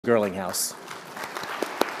Girlinghouse.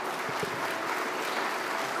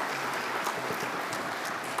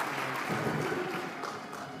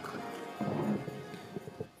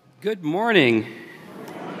 Good morning.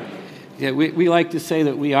 Yeah, we like to say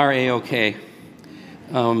that we are A-OK.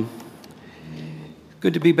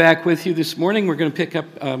 Good to be back with you this morning. We're going to pick up,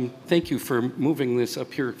 thank you for moving this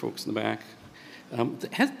up here, folks in the back.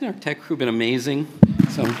 Hasn't our tech crew been amazing?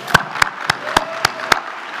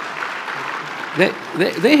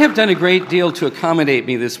 They have done a great deal to accommodate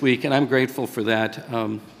me this week, and I'm grateful for that.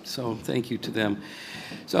 So thank you to them.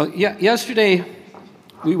 So yeah, yesterday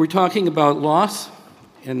we were talking about loss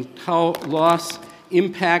and how loss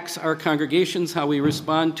impacts our congregations, how we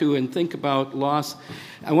respond to and think about loss.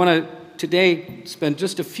 I want to today spend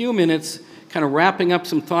just a few minutes kind of wrapping up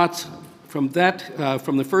some thoughts from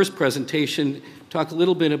the first presentation, talk a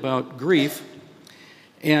little bit about grief,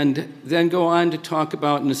 and then go on to talk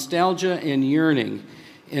about nostalgia and yearning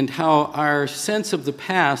and how our sense of the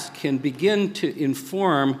past can begin to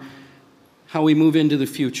inform how we move into the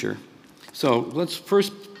future. So let's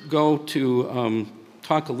first go to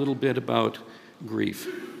talk a little bit about grief.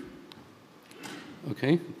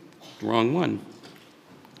 Okay, wrong one.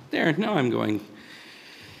 There, now I'm going.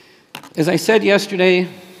 As I said yesterday,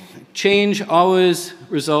 change always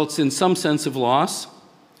results in some sense of loss,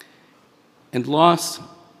 and loss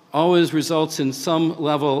always results in some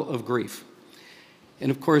level of grief.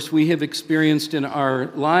 And of course, we have experienced in our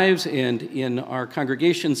lives and in our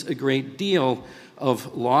congregations a great deal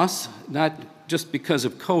of loss, not just because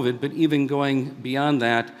of COVID, but even going beyond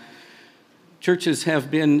that. Churches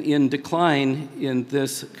have been in decline in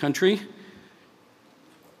this country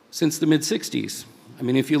since the mid-60s. I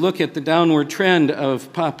mean, if you look at the downward trend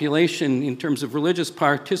of population in terms of religious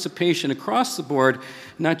participation across the board,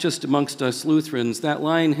 not just amongst us Lutherans, that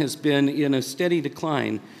line has been in a steady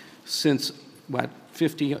decline since,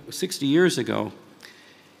 50, 60 years ago.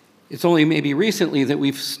 It's only maybe recently that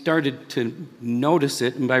we've started to notice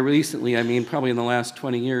it, and by recently I mean probably in the last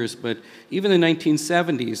 20 years, but even in the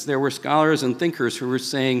 1970s, there were scholars and thinkers who were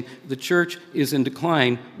saying the church is in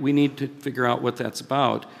decline, we need to figure out what that's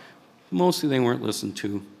about. Mostly they weren't listened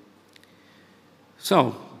to.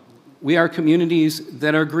 So, we are communities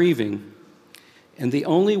that are grieving, and the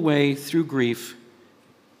only way through grief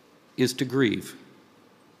is to grieve.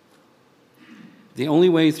 The only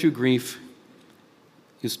way through grief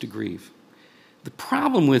is to grieve. The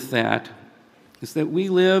problem with that is that we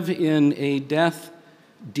live in a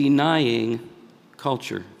death-denying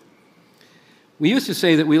culture. We used to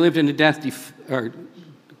say that we lived in a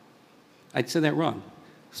I'd said that wrong.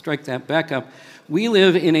 Strike that back up. We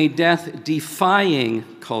live in a death-defying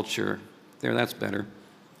culture. There, that's better.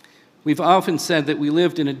 We've often said that we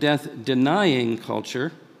lived in a death-denying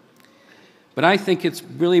culture, but I think it's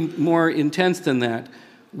really more intense than that.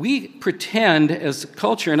 We pretend as a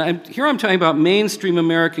culture, and here I'm talking about mainstream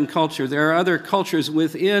American culture. There are other cultures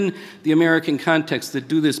within the American context that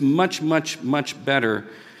do this much, much, much better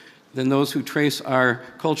than those who trace our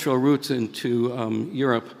cultural roots into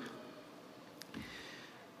Europe.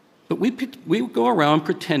 But we go around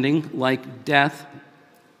pretending like death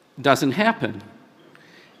doesn't happen.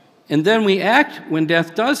 And then we act when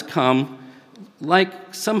death does come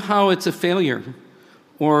like somehow it's a failure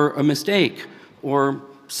or a mistake or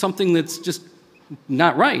something that's just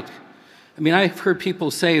not right. I mean, I've heard people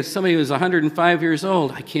say, if somebody was 105 years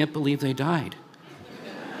old, I can't believe they died.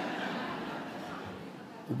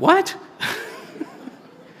 What?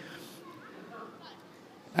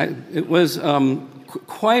 It was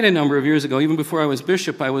quite a number of years ago, even before I was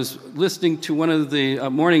bishop, I was listening to one of the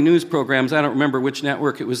morning news programs. I don't remember which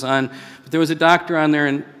network it was on, but there was a doctor on there,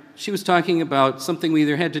 and she was talking about something we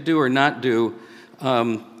either had to do or not do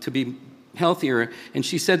to be healthier. And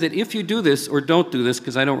she said that if you do this, or don't do this,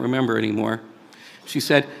 because I don't remember anymore, she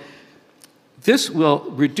said, this will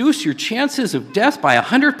reduce your chances of death by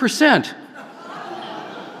 100%.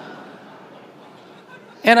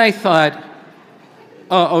 And I thought,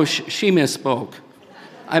 she misspoke.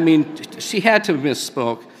 I mean, she had to have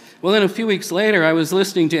misspoke. Well, then a few weeks later, I was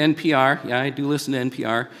listening to NPR. Yeah, I do listen to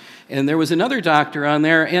NPR. And there was another doctor on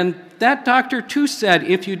there, and that doctor too said,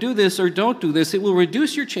 if you do this or don't do this, it will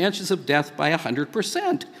reduce your chances of death by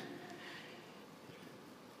 100%.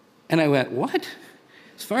 And I went, what?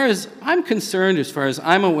 As far as I'm concerned, as far as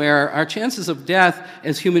I'm aware, our chances of death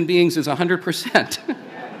as human beings is 100%.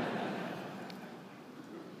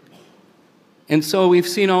 And so we've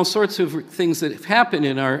seen all sorts of things that have happened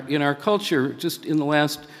in our culture just in the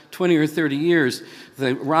last 20 or 30 years.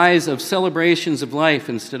 The rise of celebrations of life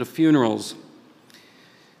instead of funerals.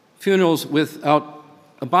 Funerals without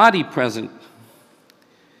a body present.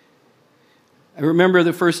 I remember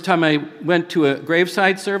the first time I went to a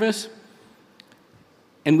graveside service,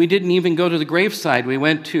 and we didn't even go to the graveside. We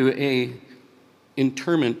went to a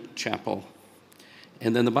interment chapel,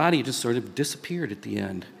 and then the body just sort of disappeared at the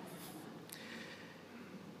end.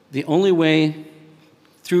 The only way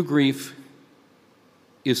through grief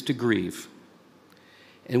is to grieve.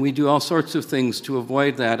 And we do all sorts of things to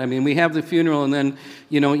avoid that. I mean, we have the funeral, and then,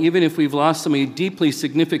 even if we've lost somebody deeply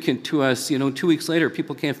significant to us, 2 weeks later,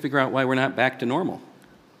 people can't figure out why we're not back to normal.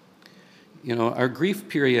 Our grief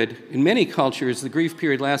period, in many cultures, the grief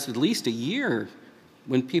period lasts at least a year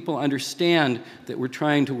when people understand that we're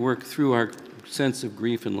trying to work through our sense of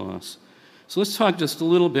grief and loss. So let's talk just a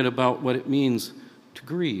little bit about what it means to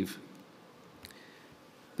grieve.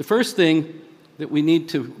 The first thing that we need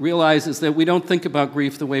to realize is that we don't think about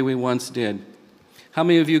grief the way we once did. How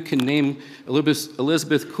many of you can name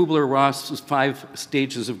Elizabeth Kubler-Ross's 5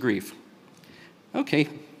 stages of grief? Okay,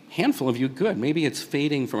 handful of you, good. Maybe it's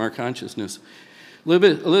fading from our consciousness.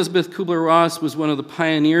 Elizabeth Kubler-Ross was one of the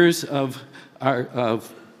pioneers of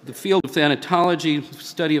the field of thanatology,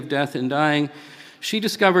 study of death and dying. She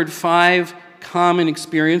discovered 5 common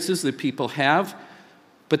experiences that people have,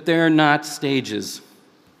 but they're not stages.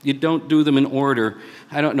 You don't do them in order.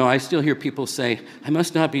 I don't know, I still hear people say, I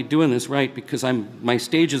must not be doing this right because my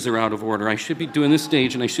stages are out of order. I should be doing this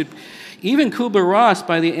stage, and I should... Even Kubler-Ross,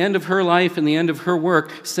 by the end of her life and the end of her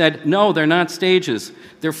work, said, no, they're not stages.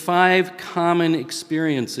 They're 5 common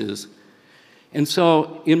experiences. And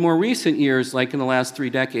so in more recent years, like in the last 3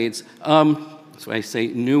 decades, that's why I say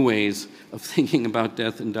new ways of thinking about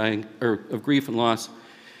death and dying, or of grief and loss,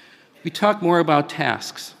 we talk more about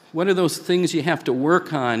tasks. What are those things you have to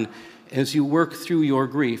work on as you work through your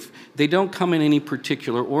grief? They don't come in any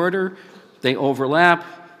particular order. They overlap.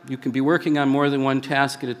 You can be working on more than one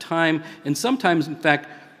task at a time. And sometimes, in fact,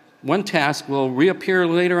 one task will reappear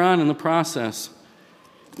later on in the process.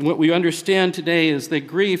 And what we understand today is that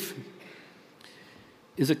grief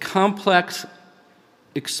is a complex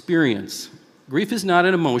experience. Grief is not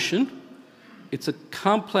an emotion. It's a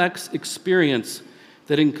complex experience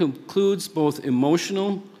that includes both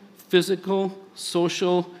emotional, physical,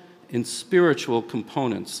 social, and spiritual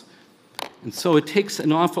components. And so it takes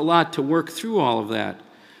an awful lot to work through all of that.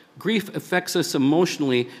 Grief affects us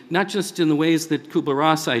emotionally, not just in the ways that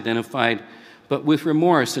Kubler-Ross identified, but with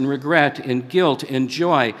remorse and regret and guilt and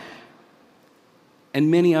joy and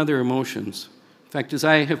many other emotions. In fact, as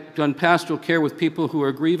I have done pastoral care with people who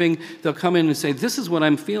are grieving, they'll come in and say, this is what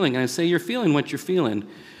I'm feeling. And I say, you're feeling what you're feeling.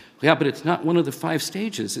 Yeah, but it's not one of the 5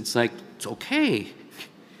 stages. It's like, it's okay.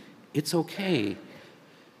 It's okay.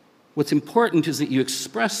 What's important is that you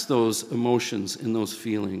express those emotions and those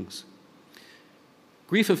feelings.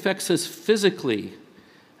 Grief affects us physically.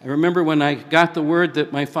 I remember when I got the word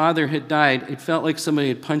that my father had died, it felt like somebody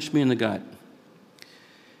had punched me in the gut.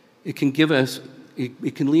 It can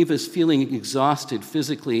leave us feeling exhausted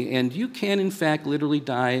physically, and you can, in fact, literally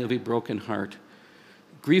die of a broken heart.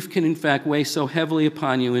 Grief can, in fact, weigh so heavily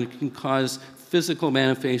upon you and can cause physical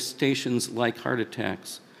manifestations like heart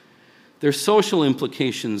attacks. There's social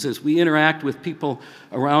implications as we interact with people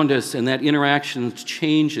around us, and that interaction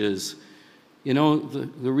changes.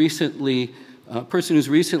 The person who's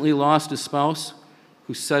recently lost a spouse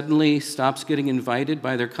who suddenly stops getting invited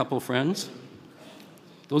by their couple friends,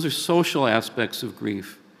 those are social aspects of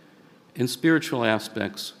grief and spiritual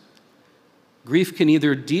aspects. Grief can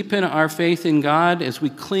either deepen our faith in God as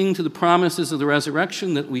we cling to the promises of the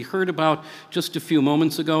resurrection that we heard about just a few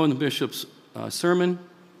moments ago in the bishop's sermon,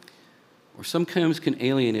 or sometimes can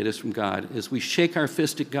alienate us from God as we shake our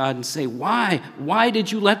fist at God and say, why? Why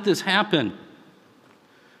did you let this happen?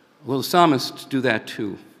 Well, the psalmists do that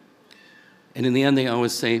too. And in the end, they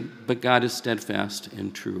always say, but God is steadfast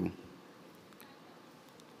and true.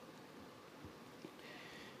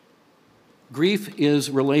 Grief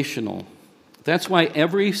is relational. That's why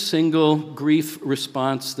every single grief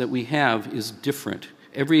response that we have is different.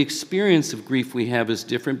 Every experience of grief we have is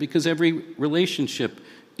different because every relationship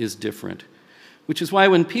is different. Which is why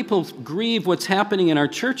when people grieve what's happening in our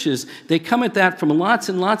churches, they come at that from lots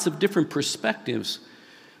and lots of different perspectives.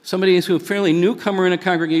 Somebody who's a fairly newcomer in a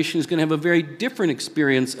congregation is going to have a very different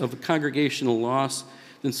experience of a congregational loss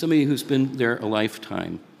than somebody who's been there a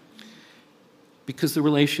lifetime, because the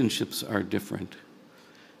relationships are different.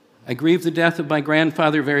 I grieve the death of my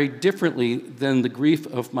grandfather very differently than the grief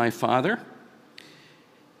of my father.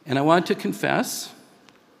 And I want to confess,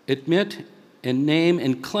 admit, and name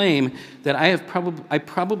and claim that I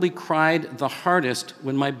probably cried the hardest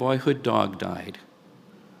when my boyhood dog died.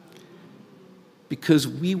 Because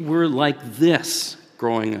we were like this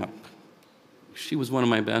growing up. She was one of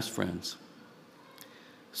my best friends.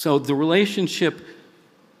 So the relationship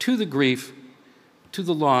to the grief, to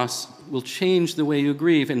the loss, will change the way you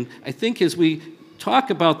grieve. And I think as we talk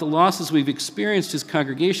about the losses we've experienced as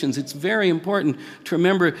congregations, it's very important to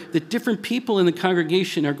remember that different people in the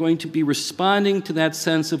congregation are going to be responding to that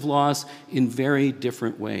sense of loss in very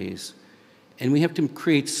different ways. And we have to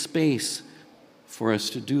create space for us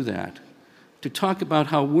to do that, to talk about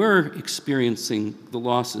how we're experiencing the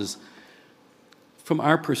losses from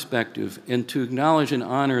our perspective, and to acknowledge and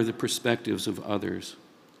honor the perspectives of others.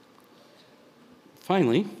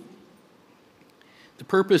 Finally, the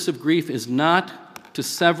purpose of grief is not to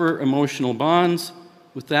sever emotional bonds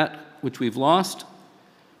with that which we've lost,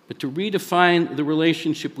 but to redefine the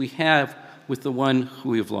relationship we have with the one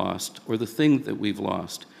who we've lost, or the thing that we've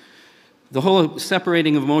lost. The whole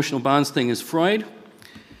separating of emotional bonds thing is Freud.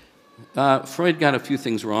 Freud got a few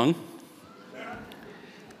things wrong.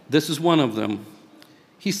 This is one of them.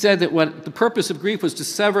 He said that what the purpose of grief was to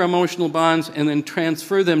sever emotional bonds and then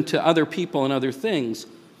transfer them to other people and other things.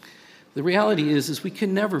 The reality is we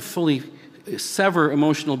can never fully sever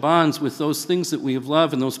emotional bonds with those things that we have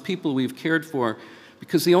loved and those people we've cared for,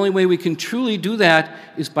 because the only way we can truly do that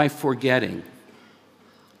is by forgetting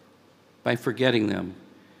them.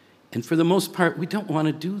 And for the most part, we don't want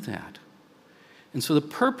to do that. And so the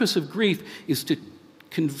purpose of grief is to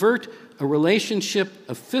convert a relationship,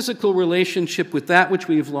 a physical relationship with that which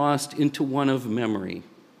we have lost, into one of memory.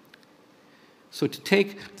 So to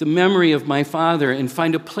take the memory of my father and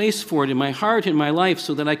find a place for it in my heart, in my life,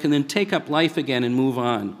 so that I can then take up life again and move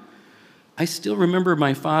on. I still remember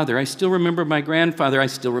my father. I still remember my grandfather. I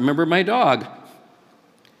still remember my dog.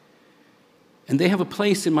 And they have a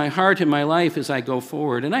place in my heart and my life as I go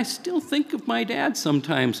forward. And I still think of my dad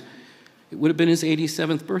sometimes. It would have been his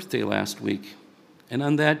 87th birthday last week. And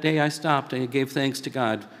on that day I stopped and I gave thanks to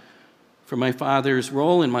God for my father's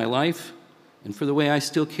role in my life, and for the way I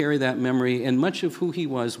still carry that memory and much of who he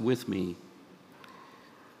was with me.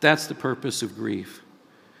 That's the purpose of grief,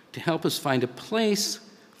 to help us find a place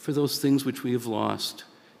for those things which we have lost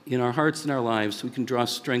in our hearts and our lives, so we can draw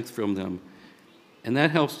strength from them. And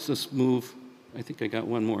that helps us move. I think I got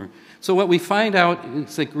one more. So what we find out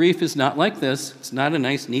is that grief is not like this. It's not a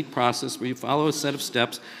nice, neat process where you follow a set of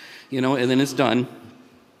steps, and then it's done.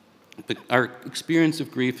 But our experience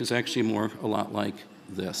of grief is actually a lot like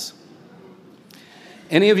this.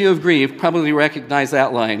 Any of you who have grieved probably recognize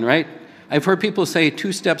that line, right? I've heard people say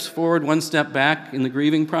 2 steps forward, 1 step back in the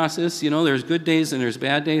grieving process. There's good days and there's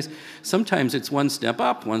bad days. Sometimes it's 1 step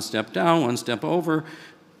up, 1 step down, 1 step over,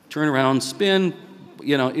 turn around, spin.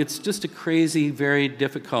 It's just a crazy, very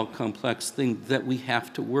difficult, complex thing that we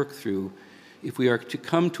have to work through if we are to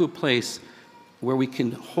come to a place where we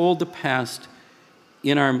can hold the past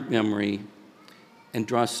in our memory and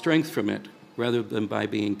draw strength from it rather than by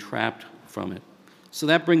being trapped from it. So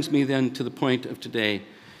that brings me then to the point of today,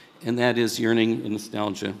 and that is yearning and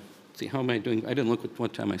nostalgia. See, how am I doing? I didn't look at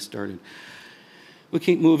what time I started. We'll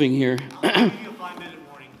keep moving here. I'll give you a 5-minute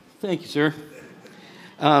warning. Thank you, sir.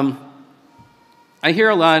 I hear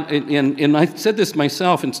a lot, and I said this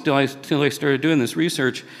myself until I started doing this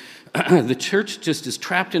research. The church just is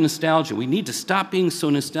trapped in nostalgia. We need to stop being so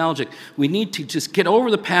nostalgic. We need to just get over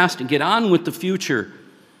the past and get on with the future.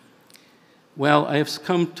 Well, I have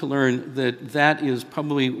come to learn that is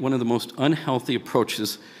probably one of the most unhealthy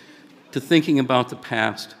approaches to thinking about the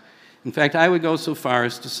past. In fact, I would go so far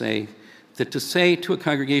as to say that to say to a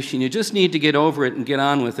congregation, you just need to get over it and get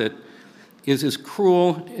on with it, is as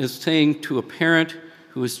cruel as saying to a parent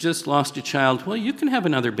who has just lost a child, well, you can have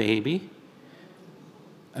another baby.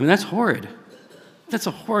 I mean, that's horrid. That's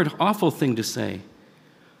a horrid, awful thing to say.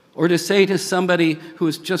 Or to say to somebody who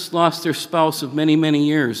has just lost their spouse of many, many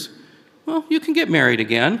years, well, you can get married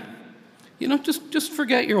again. Just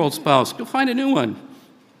forget your old spouse. Go find a new one.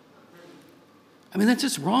 I mean, that's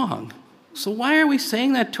just wrong. So why are we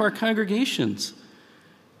saying that to our congregations?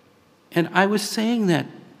 And I was saying that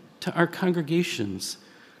to our congregations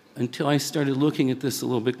until I started looking at this a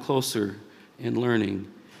little bit closer and learning.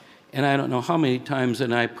 And I don't know how many times,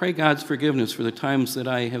 and I pray God's forgiveness for the times that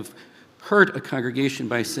I have hurt a congregation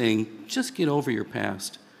by saying, just get over your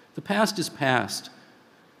past. The past is past.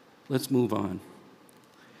 Let's move on.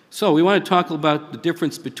 So we want to talk about the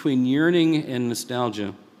difference between yearning and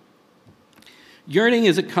nostalgia. Yearning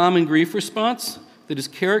is a common grief response that is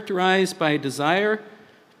characterized by a desire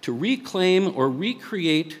to reclaim or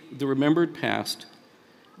recreate the remembered past,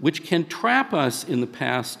 which can trap us in the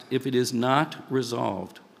past if it is not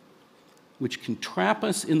resolved. Which can trap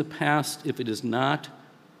us in the past if it is not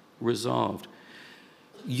resolved.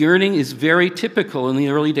 Yearning is very typical in the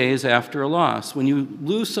early days after a loss. When you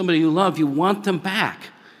lose somebody you love, you want them back.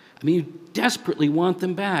 I mean, you desperately want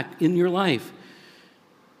them back in your life.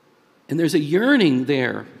 And there's a yearning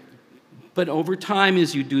there. But over time,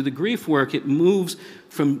 as you do the grief work, it moves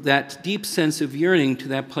from that deep sense of yearning to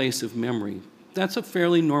that place of memory. That's a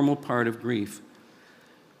fairly normal part of grief.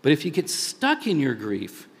 But if you get stuck in your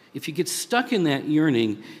grief, if you get stuck in that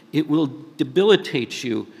yearning, it will debilitate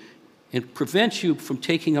you and prevent you from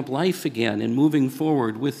taking up life again and moving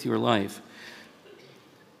forward with your life.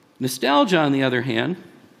 Nostalgia, on the other hand,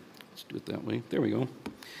 let's do it that way, there we go.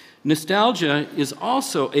 Nostalgia is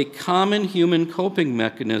also a common human coping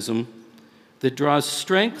mechanism that draws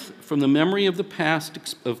strength from the memory of the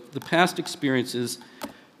past experiences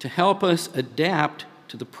to help us adapt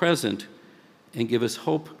to the present and give us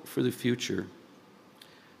hope for the future.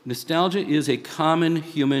 Nostalgia is a common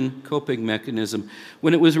human coping mechanism.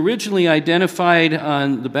 When it was originally identified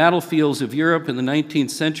on the battlefields of Europe in the 19th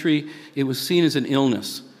century, it was seen as an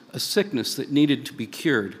illness, a sickness that needed to be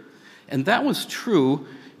cured. And that was true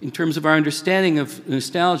in terms of our understanding of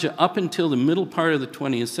nostalgia up until the middle part of the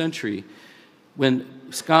 20th century,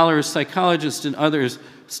 when scholars, psychologists, and others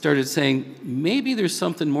started saying, maybe there's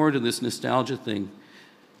something more to this nostalgia thing.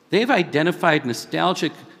 They've identified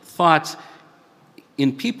nostalgic thoughts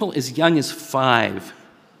in people as young as 5.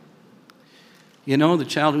 You know, the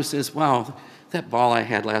child who says, wow, that ball I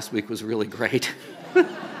had last week was really great.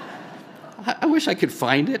 I wish I could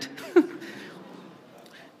find it.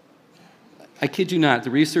 I kid you not,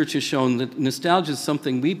 the research has shown that nostalgia is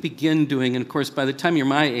something we begin doing, and of course, by the time you're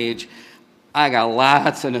my age, I got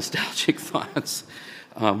lots of nostalgic thoughts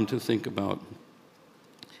to think about.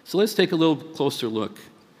 So let's take a little closer look.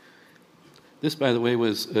 This, by the way,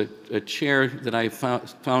 was a chair that I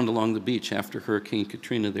found along the beach after Hurricane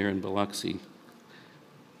Katrina there in Biloxi.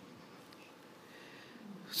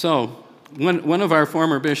 So one of our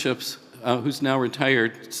former bishops, who's now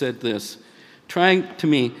retired, said this, trying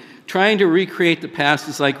to recreate the past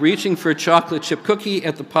is like reaching for a chocolate chip cookie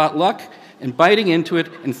at the potluck and biting into it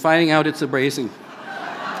and finding out it's a raisin.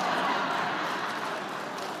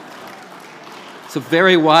 It's a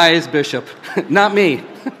very wise bishop, not me.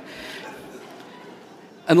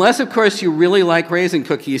 Unless, of course, you really like raisin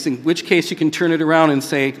cookies, in which case you can turn it around and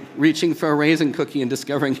say, reaching for a raisin cookie and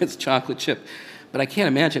discovering it's chocolate chip. But I can't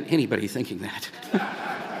imagine anybody thinking that.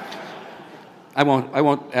 I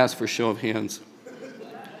won't ask for show of hands.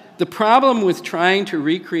 The problem with trying to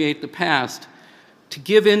recreate the past, to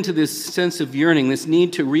give in to this sense of yearning, this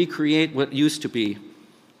need to recreate what used to be,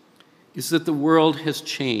 is that the world has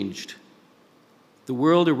changed. The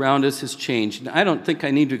world around us has changed. And I don't think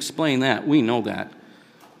I need to explain that. We know that.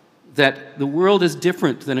 That the world is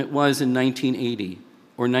different than it was in 1980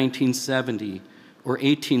 or 1970 or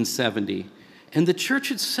 1870. And the church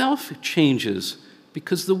itself changes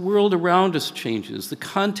because the world around us changes. The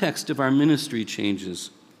context of our ministry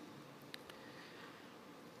changes.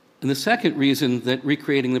 And the second reason that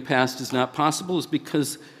recreating the past is not possible is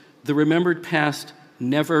because the remembered past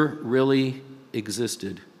never really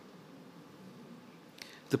existed.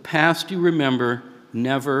 The past you remember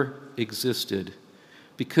never existed.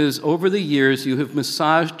 Because over the years you have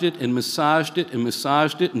massaged it and massaged it and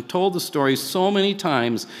massaged it and told the story so many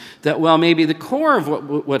times that, well, maybe the core of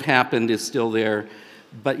what happened is still there,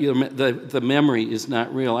 but the memory is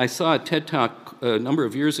not real. I saw a TED Talk a number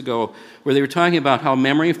of years ago where they were talking about how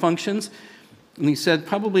memory functions, and he said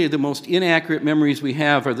probably the most inaccurate memories we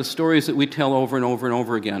have are the stories that we tell over and over and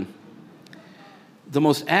over again. The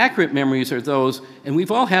most accurate memories are those, and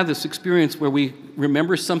we've all had this experience where we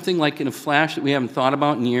remember something like in a flash that we haven't thought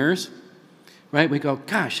about in years, right? We go,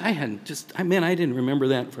 gosh, I didn't remember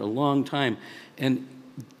that for a long time. And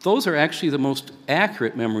those are actually the most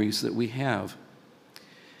accurate memories that we have.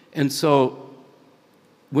 And so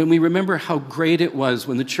when we remember how great it was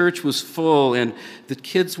when the church was full and the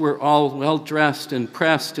kids were all well-dressed and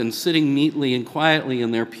pressed and sitting neatly and quietly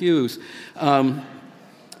in their pews,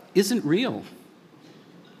 isn't real.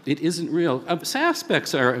 It isn't real. Some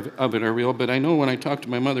aspects of it are real, but I know when I talked to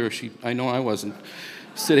my mother, I know I wasn't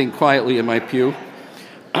sitting quietly in my pew.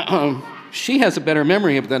 She has a better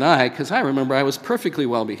memory than I, because I remember I was perfectly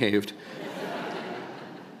well behaved.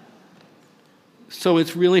 So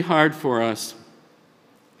it's really hard for us.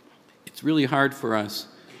 It's really hard for us,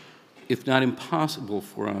 if not impossible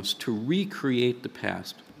for us, to recreate the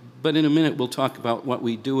past. But in a minute, we'll talk about what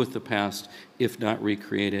we do with the past, if not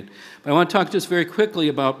recreate it. But I want to talk just very quickly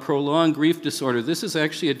about prolonged grief disorder. This is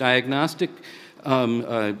actually a diagnostic,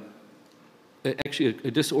 a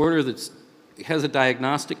disorder that has a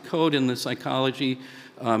diagnostic code in the psychology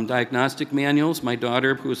diagnostic manuals. My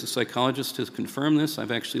daughter, who is a psychologist, has confirmed this.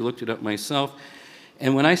 I've actually looked it up myself.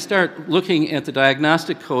 And when I start looking at the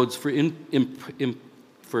diagnostic codes for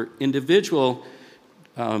For individual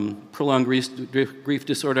prolonged grief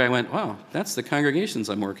disorder, I went, wow, that's the congregations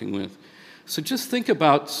I'm working with. So just think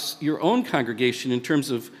about your own congregation in terms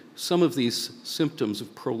of some of these symptoms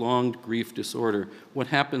of prolonged grief disorder. What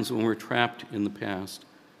happens when we're trapped in the past?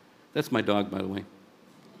 That's my dog, by the way.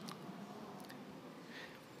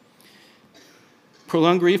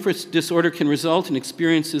 Prolonged grief disorder can result in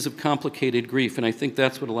experiences of complicated grief, and I think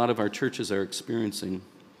that's what a lot of our churches are experiencing.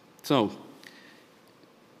 So,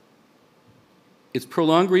 it's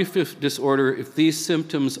prolonged grief disorder if these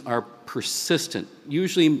symptoms are persistent.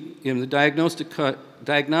 Usually in the diagnostic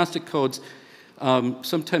codes,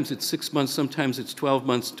 sometimes it's 6 months, sometimes it's 12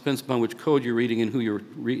 months, depends upon which code you're reading and who you're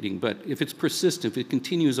reading. But if it's persistent, if it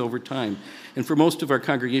continues over time, and for most of our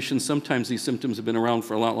congregations, sometimes these symptoms have been around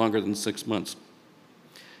for a lot longer than 6 months.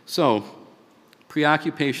 So,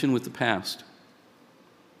 preoccupation with the past.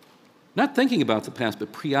 Not thinking about the past,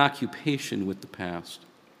 but preoccupation with the past.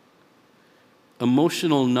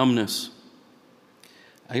 Emotional numbness.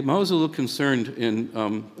 I'm always a little concerned in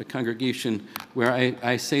a congregation where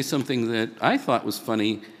I say something that I thought was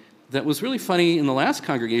funny, that was really funny in the last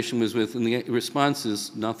congregation was with, and the response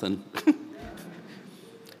is nothing.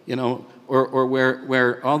 You know, or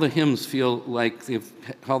where all the hymns feel like they've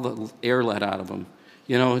all the air let out of them.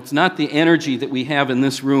 You know, it's not the energy that we have in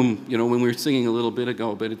this room, you know, when we were singing a little bit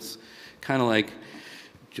ago, but it's kind of like,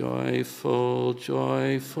 joyful,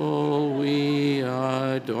 joyful, we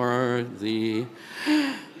adore thee.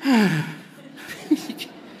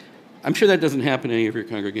 I'm sure that doesn't happen in any of your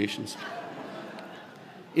congregations.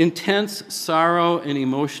 Intense sorrow and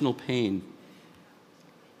emotional pain.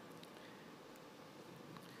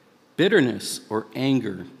 Bitterness or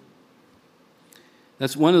anger.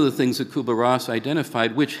 That's one of the things that Kubler-Ross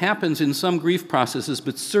identified, which happens in some grief processes,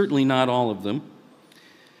 but certainly not all of them.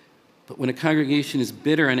 But when a congregation is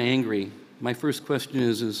bitter and angry, my first question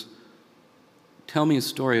is tell me a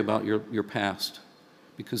story about your past,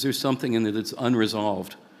 because there's something in there that's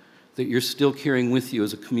unresolved, that you're still carrying with you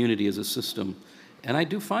as a community, as a system. And I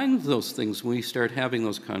do find those things when we start having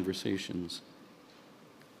those conversations.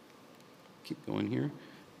 Keep going here.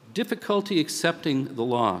 Difficulty accepting the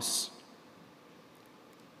loss.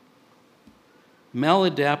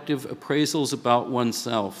 Maladaptive appraisals about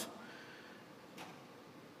oneself.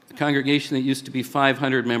 A congregation that used to be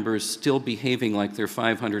 500 members still behaving like they're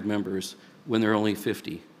 500 members when they're only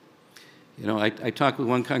 50. You know, I talked with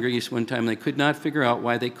one congregation one time, and they could not figure out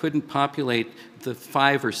why they couldn't populate the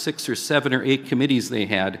 5 or 6 or 7 or 8 committees they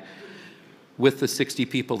had with the 60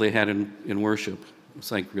 people they had in worship.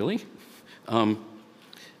 It's like, really?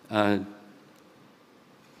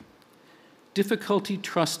 Difficulty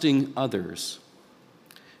trusting others.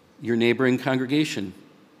 Your neighboring congregation,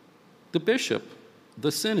 the bishop,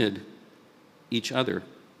 the synod, each other.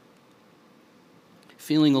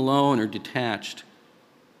 Feeling alone or detached.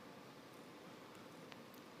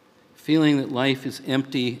 Feeling that life is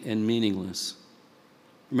empty and meaningless.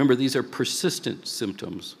 Remember, these are persistent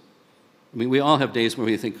symptoms. I mean, we all have days where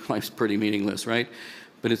we think life's pretty meaningless, right?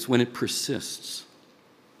 But it's when it persists.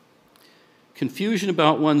 Confusion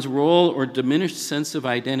about one's role or diminished sense of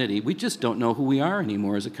identity. We just don't know who we are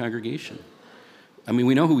anymore as a congregation. I mean,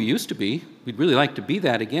 we know who we used to be. We'd really like to be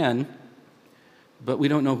that again, but we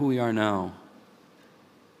don't know who we are now.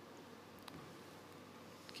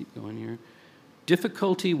 Keep going here.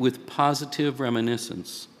 Difficulty with positive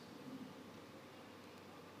reminiscence.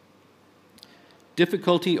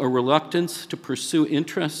 Difficulty or reluctance to pursue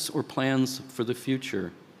interests or plans for the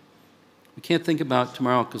future. We can't think about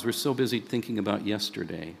tomorrow because we're so busy thinking about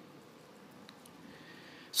yesterday.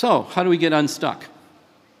 So, how do we get unstuck?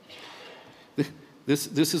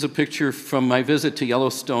 This is a picture from my visit to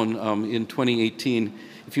Yellowstone in 2018.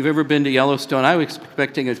 If you've ever been to Yellowstone, I was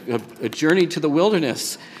expecting a journey to the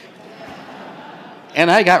wilderness. And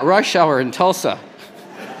I got rush hour in Tulsa,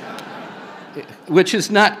 which is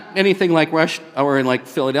not anything like rush hour in like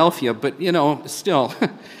Philadelphia, but you know, still,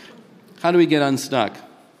 how do we get unstuck?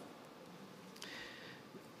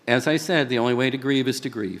 As I said, the only way to grieve is to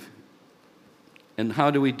grieve. And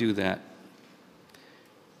how do we do that?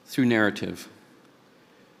 Through narrative.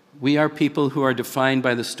 We are people who are defined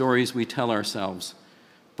by the stories we tell ourselves,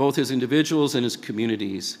 both as individuals and as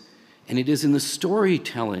communities. And it is in the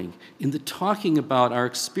storytelling, in the talking about our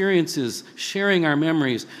experiences, sharing our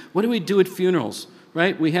memories. What do we do at funerals,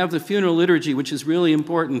 right? We have the funeral liturgy, which is really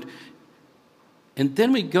important. And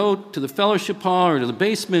then we go to the fellowship hall or to the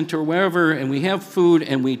basement or wherever, and we have food,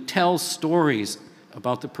 and we tell stories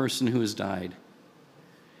about the person who has died.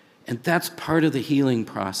 And that's part of the healing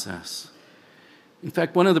process. In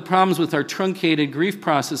fact, one of the problems with our truncated grief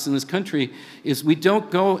process in this country is we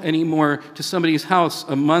don't go anymore to somebody's house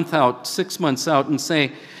a month out, 6 months out, and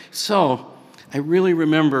say, so, I really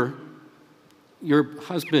remember your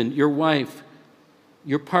husband, your wife,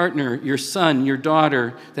 your partner, your son, your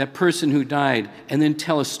daughter, that person who died, and then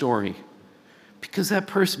tell a story.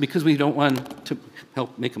 Because we don't want to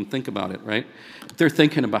help make them think about it, right? They're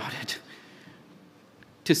thinking about it.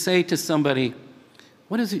 To say to somebody,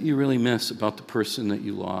 what is it you really miss about the person that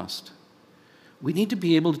you lost? We need to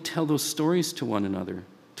be able to tell those stories to one another,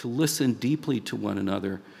 to listen deeply to one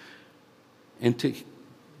another, and to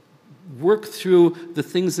work through the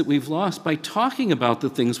things that we've lost by talking about the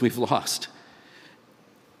things we've lost.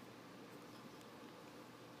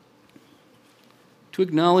 To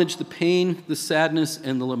acknowledge the pain, the sadness,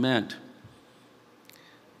 and the lament.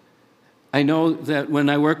 I know that when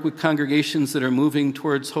I work with congregations that are moving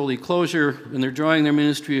towards holy closure and they're drawing their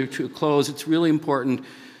ministry to a close, it's really important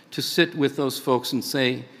to sit with those folks and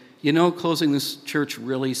say, you know, closing this church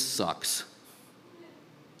really sucks.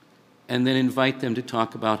 And then invite them to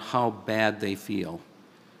talk about how bad they feel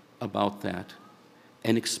about that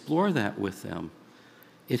and explore that with them.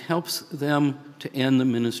 It helps them to end the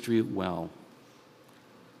ministry well.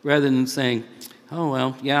 Rather than saying, oh,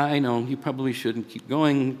 well, yeah, I know, you probably shouldn't keep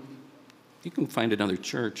going. You can find another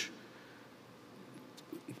church.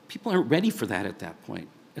 People aren't ready for that at that point.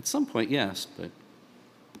 At some point, yes, but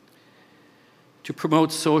to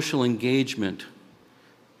promote social engagement,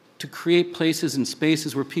 to create places and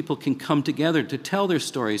spaces where people can come together to tell their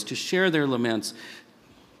stories, to share their laments,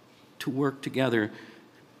 to work together,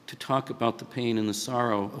 to talk about the pain and the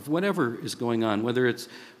sorrow of whatever is going on, whether it's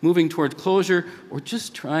moving toward closure or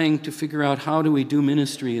just trying to figure out how do we do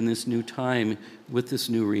ministry in this new time with this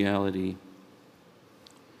new reality.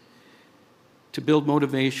 To build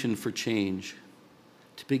motivation for change,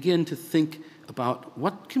 to begin to think about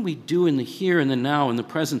what can we do in the here and the now and the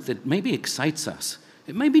present that maybe excites us.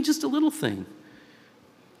 It may be just a little thing.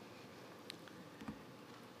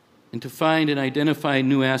 And to find and identify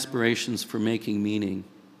new aspirations for making meaning.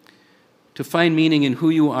 To find meaning in who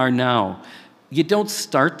you are now. You don't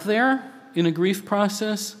start there in a grief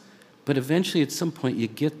process, but eventually at some point you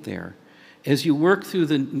get there. As you work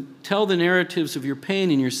through tell the narratives of your pain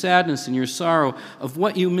and your sadness and your sorrow, of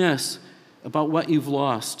what you miss, about what you've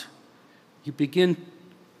lost, you begin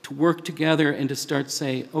to work together and to start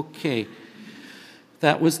saying, okay,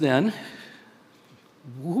 that was then.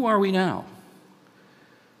 Who are we now?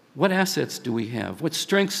 What assets do we have? What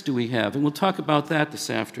strengths do we have? And we'll talk about that this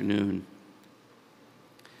afternoon.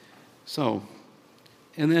 So,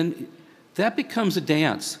 and then that becomes a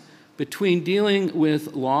dance between dealing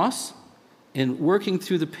with loss and working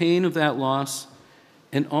through the pain of that loss,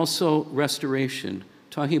 and also restoration,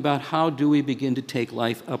 talking about how do we begin to take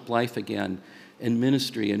life again, and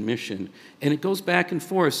ministry and mission. And it goes back and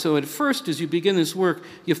forth. So at first, as you begin this work,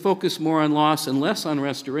 you focus more on loss and less on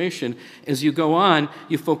restoration. As you go on,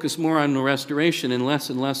 you focus more on the restoration and less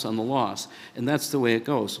on the loss. And that's the way it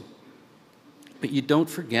goes. But you don't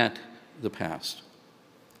forget the past.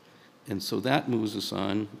 And so that moves us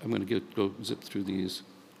on. I'm going to go zip through these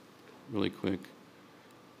really quick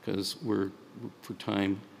because we're for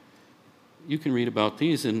time. You can read about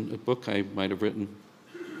these in a book I might have written.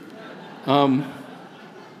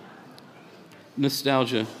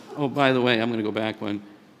 Nostalgia. Oh, by the way, I'm going to go back one.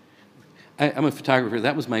 I'm a photographer.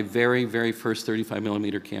 That was my very, very first 35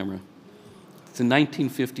 millimeter camera. It's a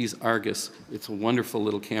 1950s Argus. It's a wonderful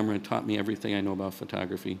little camera. It taught me everything I know about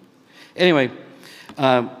photography. Anyway,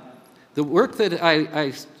 the work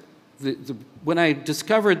that when I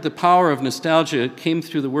discovered the power of nostalgia, it came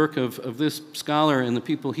through the work of this scholar and the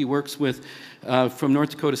people he works with from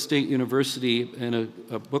North Dakota State University in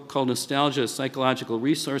a book called Nostalgia, Psychological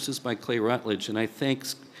Resources by Clay Rutledge. And I thank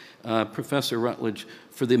Professor Rutledge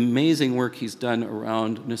for the amazing work he's done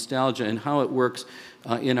around nostalgia and how it works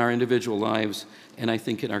in our individual lives, and I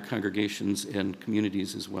think in our congregations and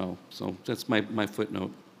communities as well. So that's my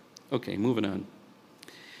footnote. Okay, moving on.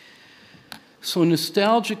 So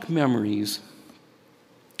nostalgic memories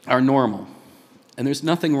are normal, and there's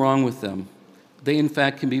nothing wrong with them. They, in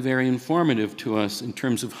fact, can be very informative to us in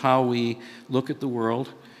terms of how we look at the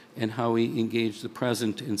world and how we engage the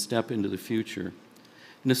present and step into the future.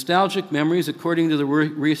 Nostalgic memories, according to the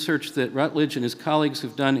research that Rutledge and his colleagues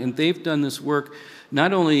have done, and they've done this work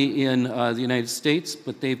not only in the United States,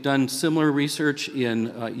 but they've done similar research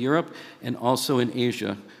in Europe and also in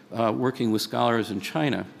Asia, working with scholars in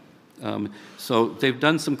China. So they've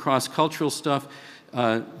done some cross-cultural stuff.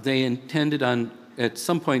 They intended on, at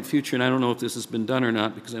some point future, and I don't know if this has been done or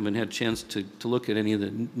not because I haven't had a chance to look at any of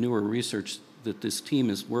the newer research that this team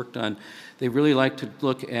has worked on. They really like to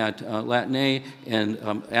look at Latinx and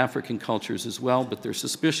African cultures as well, but their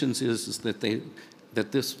suspicions is that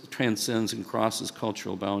this transcends and crosses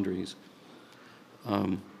cultural boundaries.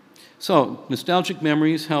 So nostalgic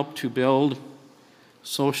memories help to build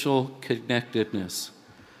social connectedness.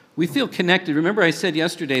 We feel connected. Remember I said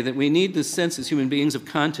yesterday that we need this sense as human beings of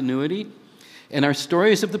continuity, and our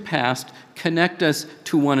stories of the past connect us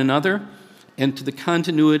to one another and to the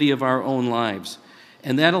continuity of our own lives.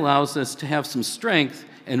 And that allows us to have some strength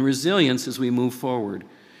and resilience as we move forward.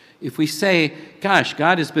 If we say, gosh,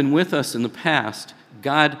 God has been with us in the past,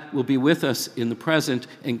 God will be with us in the present,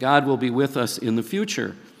 and God will be with us in the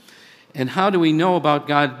future. And how do we know about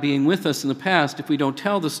God being with us in the past if we don't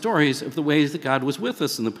tell the stories of the ways that God was with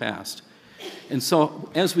us in the past? And so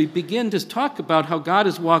as we begin to talk about how God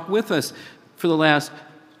has walked with us for the last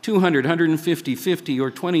 200, 150, 50,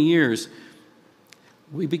 or 20 years,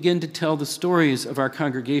 we begin to tell the stories of our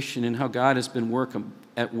congregation and how God has been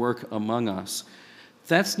at work among us.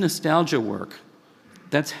 That's nostalgia work.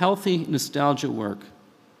 That's healthy nostalgia work,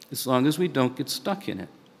 as long as we don't get stuck in it.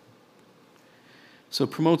 So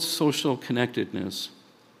it promotes social connectedness.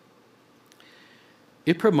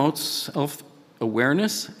 It promotes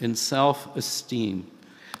self-awareness and self-esteem.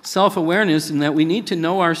 Self-awareness in that we need to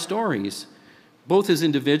know our stories, both as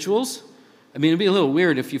individuals. I mean, it'd be a little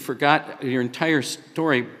weird if you forgot your entire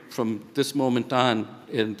story from this moment on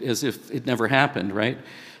as if it never happened, right?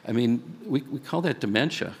 I mean, we call that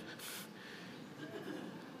dementia.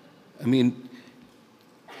 I mean,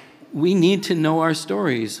 we need to know our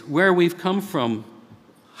stories, where we've come from,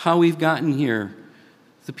 how we've gotten here,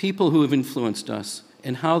 the people who have influenced us,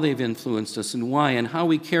 and how they've influenced us, and why, and how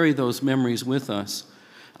we carry those memories with us.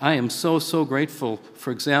 I am so, so grateful, for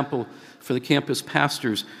example, for the campus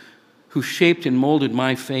pastors who shaped and molded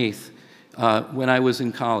my faith when I was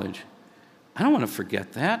in college. I don't want to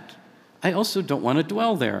forget that. I also don't want to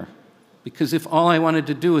dwell there, because if all I wanted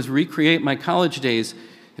to do is recreate my college days,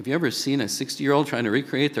 have you ever seen a 60-year-old trying to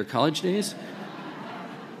recreate their college days?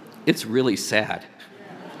 It's really sad.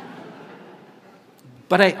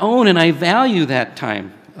 But I own and I value that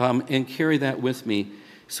time and carry that with me.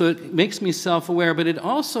 So it makes me self-aware, but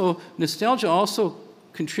nostalgia also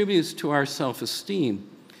contributes to our self-esteem.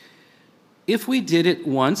 If we did it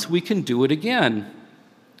once, we can do it again.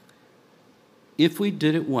 If we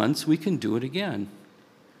did it once, we can do it again.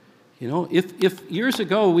 You know, if years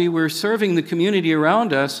ago we were serving the community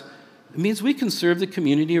around us, it means we can serve the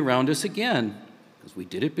community around us again, because we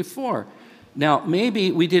did it before. Now,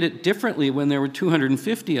 maybe we did it differently when there were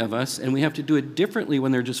 250 of us, and we have to do it differently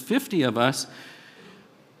when there are just 50 of us.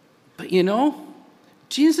 But you know,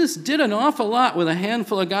 Jesus did an awful lot with a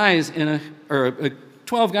handful of guys and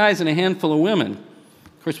 12 guys and a handful of women.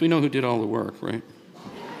 Of course, we know who did all the work, right?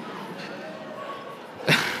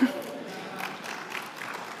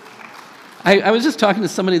 I was just talking to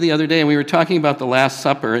somebody the other day, and we were talking about the Last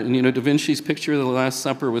Supper, and you know, Da Vinci's picture of the Last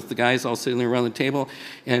Supper with the guys all sitting around the table,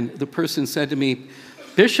 and the person said to me,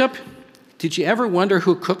 "Bishop, did you ever wonder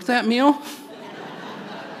who cooked that meal?"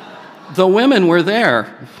 The women were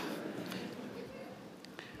there.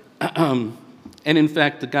 And in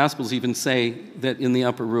fact, the Gospels even say that in the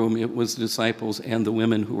upper room it was the disciples and the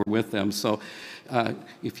women who were with them. So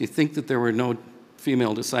if you think that there were no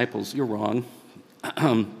female disciples, you're wrong.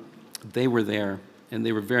 They were there, and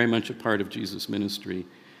they were very much a part of Jesus' ministry.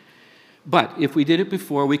 But if we did it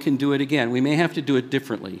before, we can do it again. We may have to do it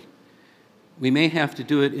differently. We may have to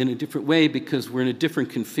do it in a different way because we're in a different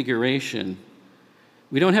configuration.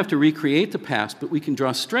 We don't have to recreate the past, but we can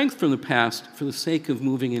draw strength from the past for the sake of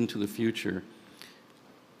moving into the future.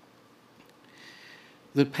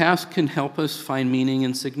 The past can help us find meaning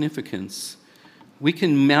and significance. We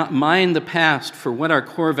can mine the past for what our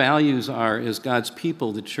core values are as God's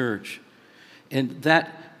people, the church. And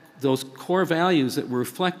those core values that were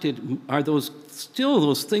reflected are still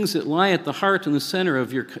those things that lie at the heart and the center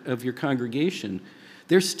of your congregation.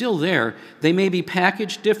 They're still there. They may be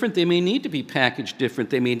packaged different. They may need to be packaged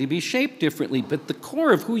different. They may need to be shaped differently. But the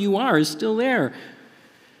core of who you are is still there.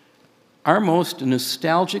 Our most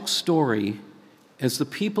nostalgic story as the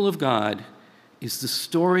people of God is the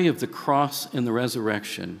story of the cross and the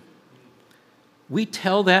resurrection. We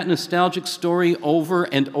tell that nostalgic story over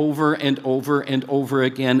and over and over and over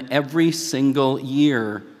again every single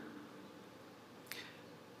year.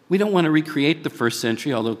 We don't want to recreate the first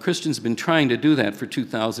century, although Christians have been trying to do that for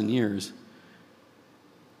 2,000 years.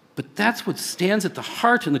 But that's what stands at the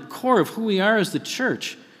heart and the core of who we are as the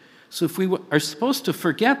church. So if we are supposed to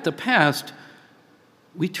forget the past,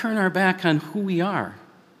 we turn our back on who we are.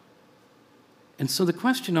 And so the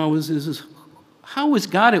question always is How was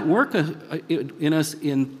God at work in us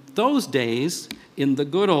in those days, in the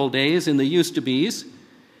good old days, in the used-to-bes?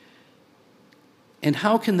 And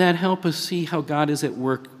how can that help us see how God is at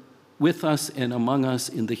work with us and among us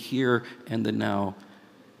in the here and the now?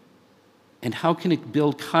 And how can it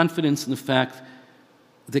build confidence in the fact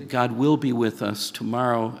that God will be with us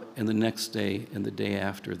tomorrow and the next day and the day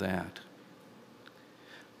after that?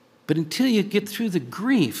 But until you get through the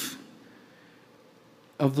grief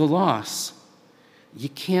of the loss, you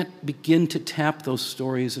can't begin to tap those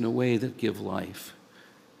stories in a way that give life,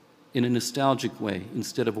 in a nostalgic way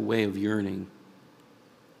instead of a way of yearning.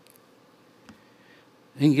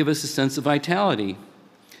 And give us a sense of vitality.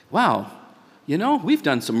 Wow, you know, we've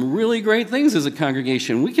done some really great things as a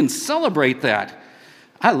congregation. We can celebrate that.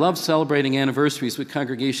 I love celebrating anniversaries with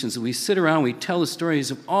congregations. We sit around, we tell the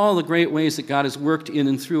stories of all the great ways that God has worked in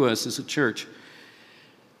and through us as a church.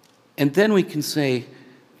 And then we can say,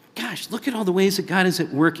 gosh, look at all the ways that God is at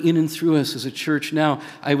work in and through us as a church now.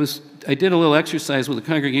 I did a little exercise with a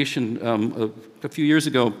congregation a few years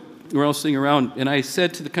ago. We were all sitting around, and I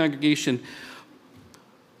said to the congregation,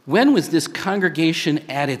 when was this congregation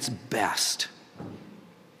at its best?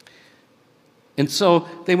 And so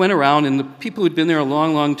they went around, and the people who'd been there a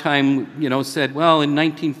long, long time, you know, said, well, in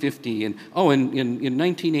 1950, and in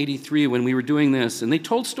 1983 when we were doing this, and they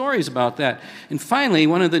told stories about that. And finally,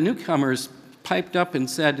 one of the newcomers piped up and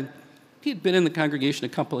said, he'd been in the congregation a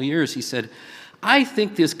couple of years, he said, I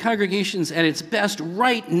think this congregation's at its best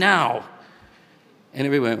right now. And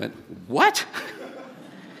everyone went, what?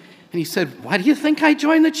 And he said, why do you think I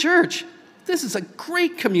joined the church? This is a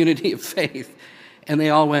great community of faith. And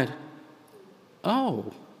they all went,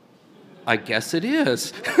 oh, I guess it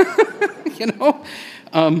is. You know?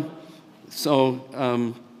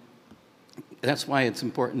 That's why it's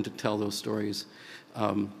important to tell those stories.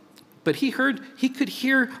 But he could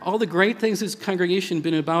hear all the great things his congregation had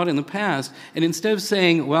been about in the past, and instead of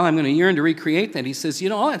saying, well, I'm going to yearn to recreate that, he says, you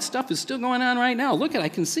know, all that stuff is still going on right now. Look, I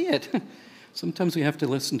can see it. Sometimes we have to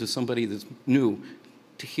listen to somebody that's new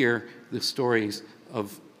to hear the stories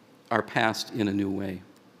of our past in a new way.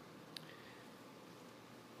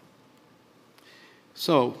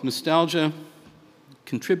 So, nostalgia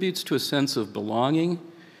contributes to a sense of belonging,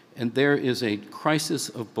 and there is a crisis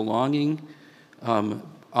of belonging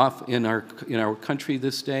off in our country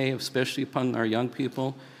this day, especially among our young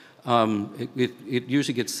people. It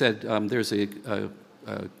usually gets said there's a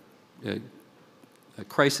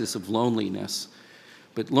crisis of loneliness,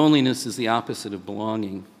 but loneliness is the opposite of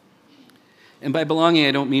belonging. And by belonging,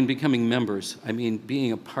 I don't mean becoming members. I mean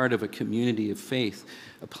being a part of a community of faith,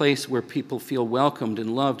 a place where people feel welcomed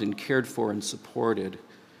and loved and cared for and supported,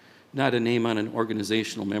 not a name on an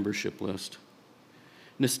organizational membership list.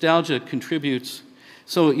 Nostalgia contributes.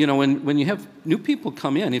 So, you know, when you have new people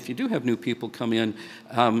come in, if you do have new people come in,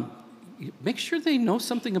 make sure they know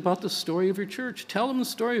something about the story of your church. Tell them the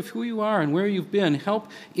story of who you are and where you've been.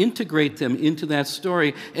 Help integrate them into that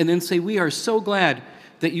story, and then say, we are so glad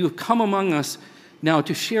that you have come among us now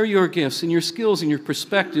to share your gifts and your skills and your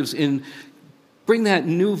perspectives and bring that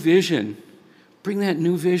new vision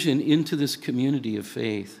into this community of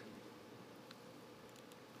faith.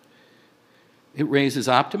 It raises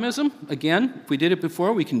optimism. Again, if we did it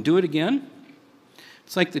before, we can do it again.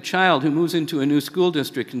 It's like the child who moves into a new school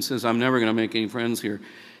district and says, I'm never going to make any friends here.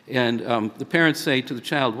 And the parents say to the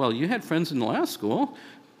child, well, you had friends in the last school.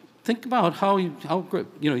 Think about how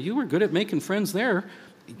you were good at making friends there.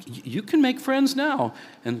 You can make friends now.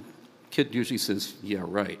 And the kid usually says, yeah,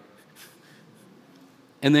 right.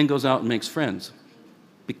 And then goes out and makes friends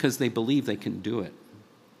because they believe they can do it.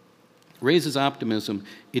 Raises optimism.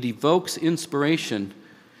 It evokes inspiration.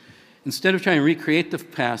 Instead of trying to recreate the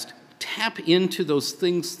past, tap into those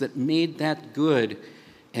things that made that good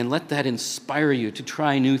and let that inspire you to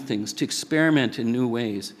try new things, to experiment in new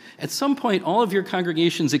ways. At some point, all of your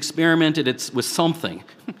congregations experimented with something,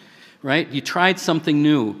 right? You tried something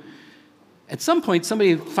new. At some point,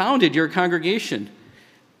 somebody founded your congregation.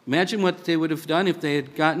 Imagine what they would have done if they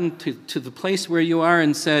had gotten to the place where you are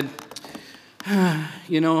and said,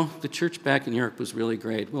 you know, the church back in Europe was really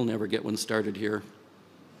great. We'll never get one started here.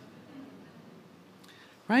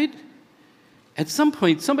 Right? At some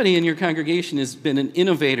point, somebody in your congregation has been an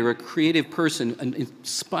innovator, a creative person, an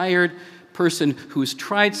inspired person who has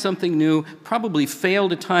tried something new, probably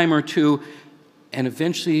failed a time or two, and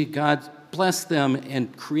eventually God blessed them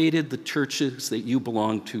and created the churches that you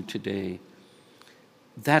belong to today.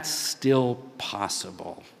 That's still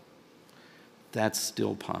possible. That's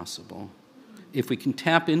still possible. If we can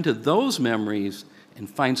tap into those memories and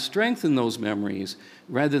find strength in those memories,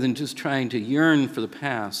 rather than just trying to yearn for the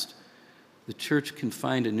past, the church can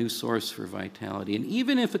find a new source for vitality. And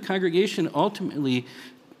even if a congregation ultimately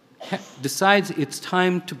decides it's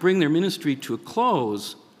time to bring their ministry to a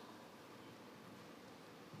close,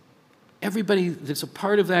 everybody that's a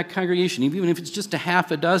part of that congregation, even if it's just a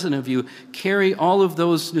half a dozen of you, carry all of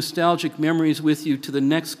those nostalgic memories with you to the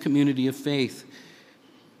next community of faith.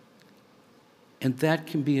 And that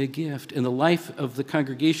can be a gift. And the life of the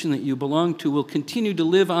congregation that you belong to will continue to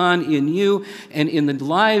live on in you and in the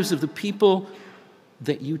lives of the people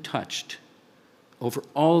that you touched over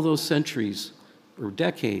all those centuries or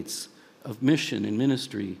decades of mission and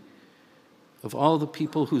ministry, of all the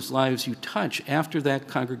people whose lives you touch after that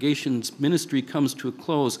congregation's ministry comes to a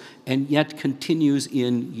close and yet continues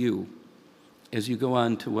in you as you go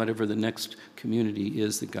on to whatever the next community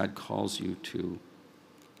is that God calls you to.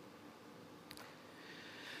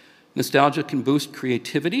 Nostalgia can boost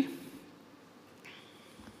creativity.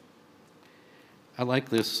 I like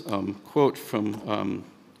this quote from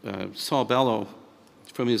Saul Bellow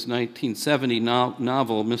from his 1970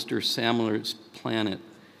 novel, Mr. Samler's Planet.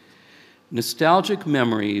 Nostalgic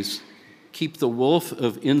memories keep the wolf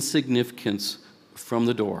of insignificance from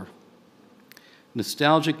the door.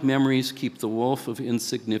 Nostalgic memories keep the wolf of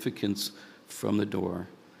insignificance from the door.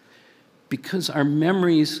 Because our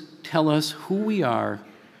memories tell us who we are,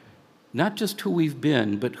 not just who we've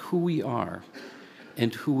been, but who we are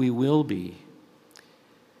and who we will be.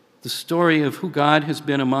 The story of who God has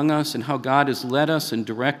been among us and how God has led us and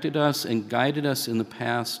directed us and guided us in the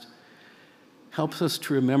past helps us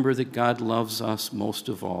to remember that God loves us most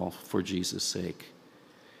of all for Jesus' sake.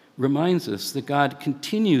 Reminds us that God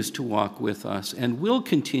continues to walk with us and will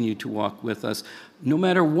continue to walk with us no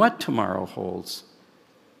matter what tomorrow holds,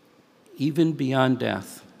 even beyond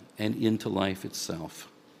death and into life itself.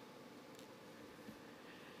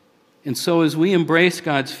 And so as we embrace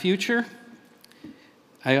God's future,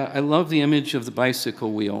 I love the image of the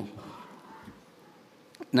bicycle wheel.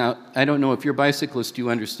 Now, I don't know if you're bicyclists, you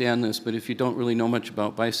understand this, but if you don't really know much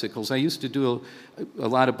about bicycles, I used to do a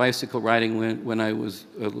lot of bicycle riding when I was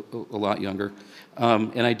a lot younger,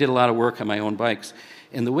 and I did a lot of work on my own bikes.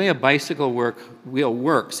 And the way a bicycle wheel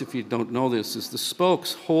works, if you don't know this, is the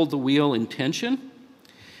spokes hold the wheel in tension,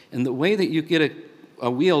 and the way that you get a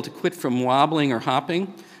wheel to quit from wobbling or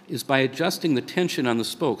hopping is by adjusting the tension on the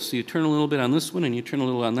spokes. So you turn a little bit on this one, and you turn a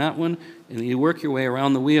little on that one, and you work your way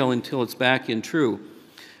around the wheel until it's back in true.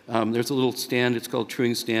 There's a little stand, it's called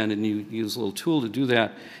truing stand, and you use a little tool to do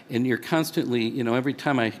that. And you're constantly, every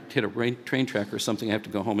time I hit a train track or something, I have to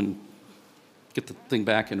go home and get the thing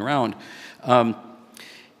back and around. And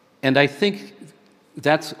I think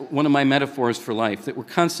that's one of my metaphors for life, that we're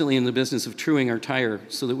constantly in the business of truing our tire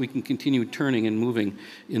so that we can continue turning and moving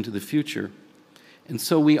into the future. And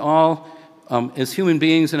so we all, as human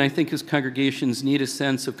beings, and I think as congregations, need a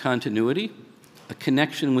sense of continuity, a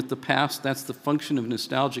connection with the past. That's the function of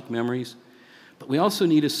nostalgic memories. But we also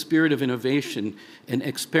need a spirit of innovation and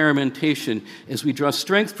experimentation as we draw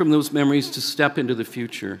strength from those memories to step into the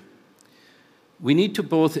future. We need to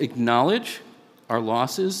both acknowledge our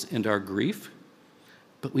losses and our grief,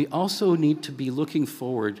 but we also need to be looking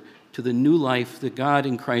forward to the new life that God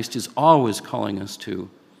in Christ is always calling us to.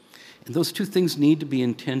 And those two things need to be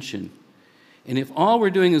in tension. And if all we're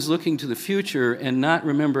doing is looking to the future and not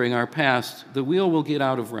remembering our past, the wheel will get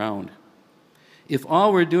out of round. If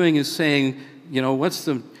all we're doing is saying,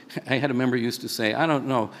 I had a member used to say, I don't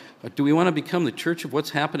know, but do we want to become the church of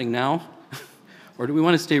what's happening now? Or do we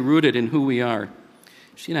want to stay rooted in who we are?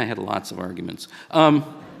 She and I had lots of arguments.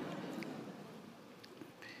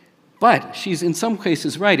 But she's in some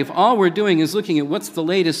cases right. If all we're doing is looking at what's the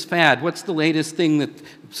latest fad, what's the latest thing that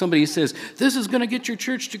somebody says, this is going to get your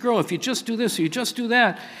church to grow if you just do this or you just do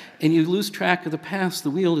that, and you lose track of the past, the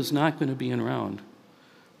wheel is not going to be in round.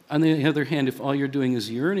 On the other hand, if all you're doing is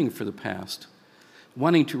yearning for the past,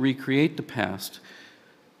 wanting to recreate the past,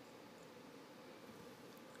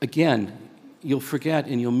 again, you'll forget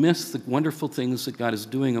and you'll miss the wonderful things that God is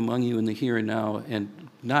doing among you in the here and now and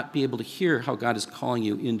not be able to hear how God is calling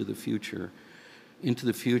you into the future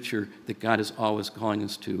that God is always calling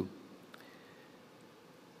us to.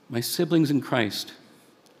 My siblings in Christ,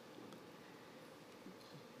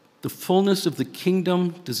 the fullness of the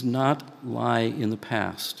kingdom does not lie in the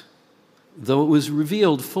past, though it was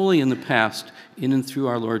revealed fully in the past in and through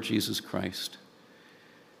our Lord Jesus Christ.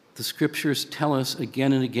 The scriptures tell us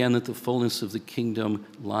again and again that the fullness of the kingdom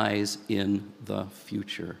lies in the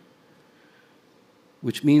future,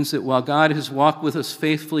 which means that while God has walked with us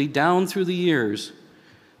faithfully down through the years,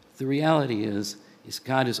 the reality is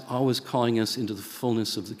God is always calling us into the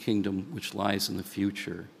fullness of the kingdom which lies in the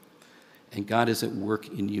future. And God is at work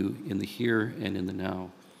in you in the here and in the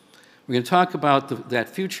now. We're going to talk about that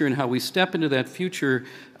future and how we step into that future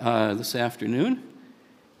this afternoon.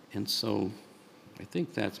 And so I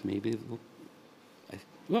think that's maybe,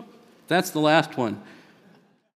 that's the last one.